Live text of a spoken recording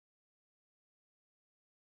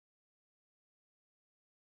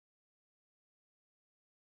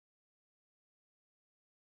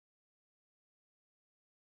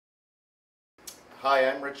Hi,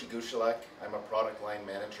 I'm Richie Gushulak. I'm a product line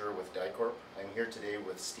manager with Di-Corp. I'm here today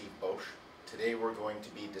with Steve Boesche. Today we're going to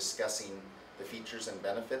be discussing the features and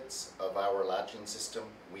benefits of our latching system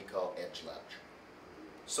we call Edge Latch.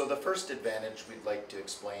 So the first advantage we'd like to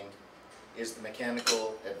explain is the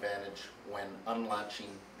mechanical advantage when unlatching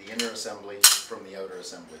the inner assembly from the outer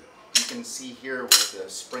assembly. You can see here with the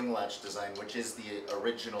spring latch design, which is the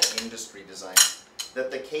original industry design,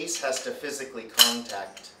 that the case has to physically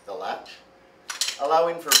contact the latch,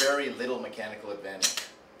 allowing for very little mechanical advantage,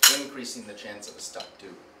 increasing the chance of a stuck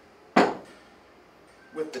tube.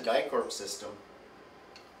 With the Di-Corp system,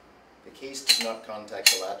 the case does not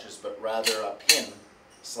contact the latches, but rather a pin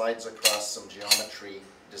slides across some geometry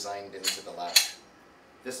designed into the latch.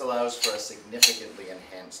 This allows for a significantly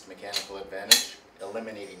enhanced mechanical advantage,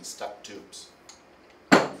 eliminating stuck tubes.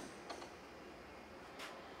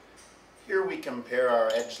 Here we compare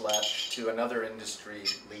our Edge Latch to another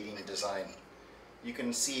industry-leading design. You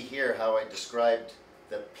can see here how I described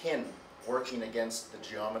the pin working against the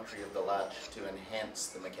geometry of the latch to enhance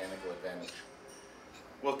the mechanical advantage.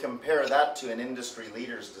 We'll compare that to an industry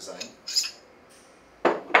leader's design.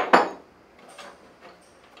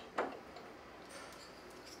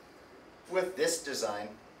 With this design,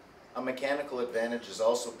 a mechanical advantage is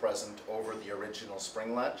also present over the original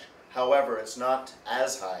spring latch. However, it's not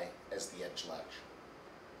as high as the Edge Latch.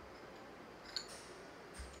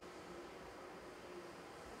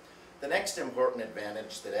 The next important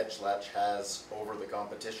advantage that Edge Latch has over the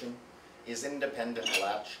competition is independent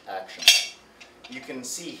latch action. You can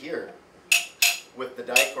see here, with the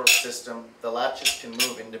Di-Corp system, the latches can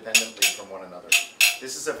move independently from one another.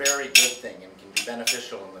 This is a very good thing and can be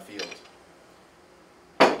beneficial in the field.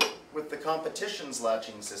 With the competition's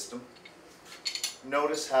latching system,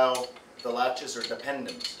 notice how the latches are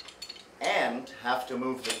dependent and have to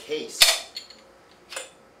move the case.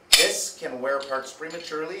 This can wear parts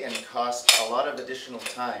prematurely and cost a lot of additional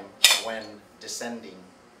time when descending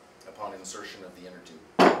upon insertion of the inner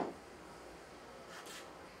tube.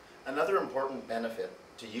 Another important benefit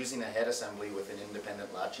to using a head assembly with an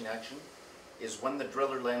independent latching action is when the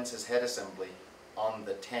driller lands his head assembly on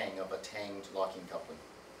the tang of a tanged locking coupling.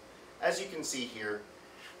 As you can see here,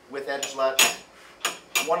 with Edge Latch,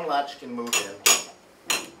 one latch can move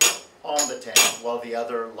in on the tang while the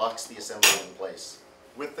other locks the assembly in place.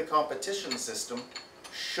 With the competition system,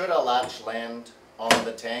 should a latch land on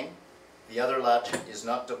the tang, the other latch is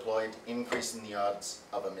not deployed, increasing the odds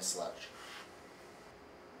of a mislatch.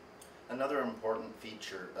 Another important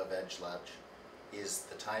feature of Edge Latch is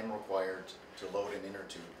the time required to load an inner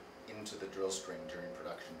tube into the drill string during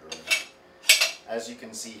production drilling. As you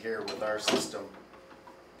can see here with our system,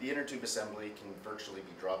 the inner tube assembly can virtually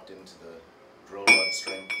be dropped into the drill rod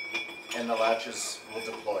string and the latches will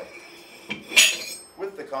deploy.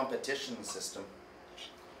 With the competition system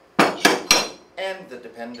and the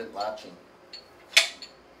dependent latching,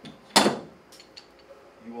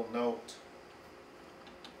 you will note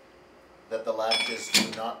that the latches do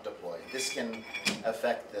not deploy. This can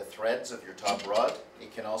affect the threads of your top rod.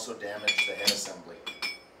 It can also damage the head assembly.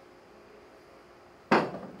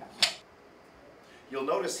 You'll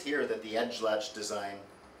notice here that the Edge Latch design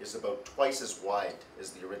is about twice as wide as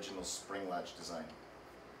the original spring latch design.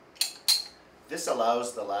 This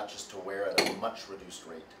allows the latches to wear at a much reduced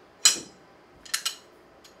rate.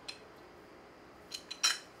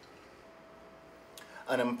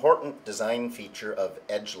 An important design feature of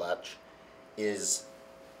Edge Latch is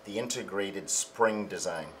the integrated spring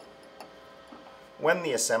design. When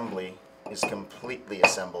the assembly is completely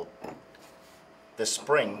assembled, the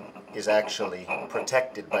spring is actually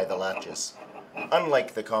protected by the latches,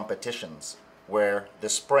 unlike the competitions, where the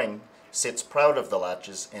spring sits proud of the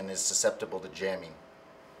latches and is susceptible to jamming.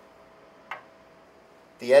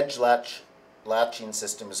 The Edge Latch latching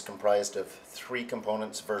system is comprised of 3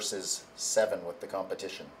 components versus 7 with the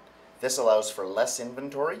competition. This allows for less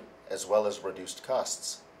inventory as well as reduced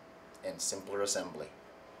costs and simpler assembly.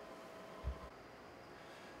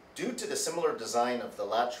 Due to the similar design of the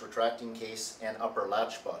latch retracting case and upper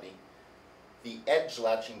latch body, the Edge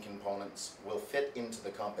latching components will fit into the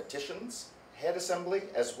competition's head assembly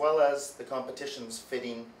as well as the competition's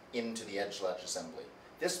fitting into the Edge Latch assembly.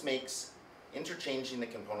 This makes interchanging the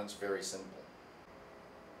components very simple.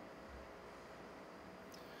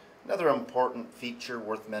 Another important feature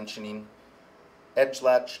worth mentioning, Edge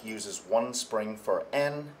Latch uses one spring for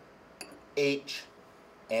N, H,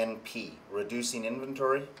 and P, reducing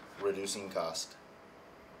inventory, reducing cost.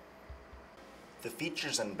 The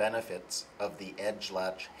features and benefits of the Edge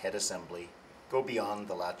Latch head assembly go beyond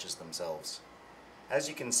the latches themselves. As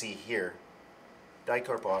you can see here,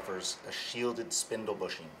 Di-Corp offers a shielded spindle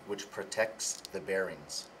bushing which protects the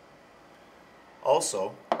bearings.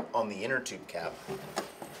 Also, on the inner tube cap,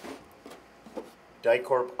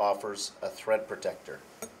 Di-Corp offers a thread protector,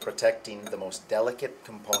 protecting the most delicate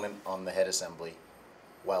component on the head assembly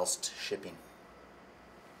whilst shipping.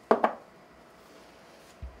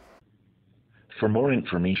 For more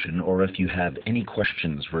information, or if you have any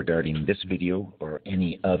questions regarding this video or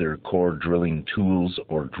any other core drilling tools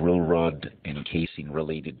or drill rod and casing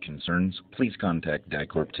related concerns, please contact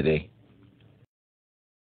Di-Corp today.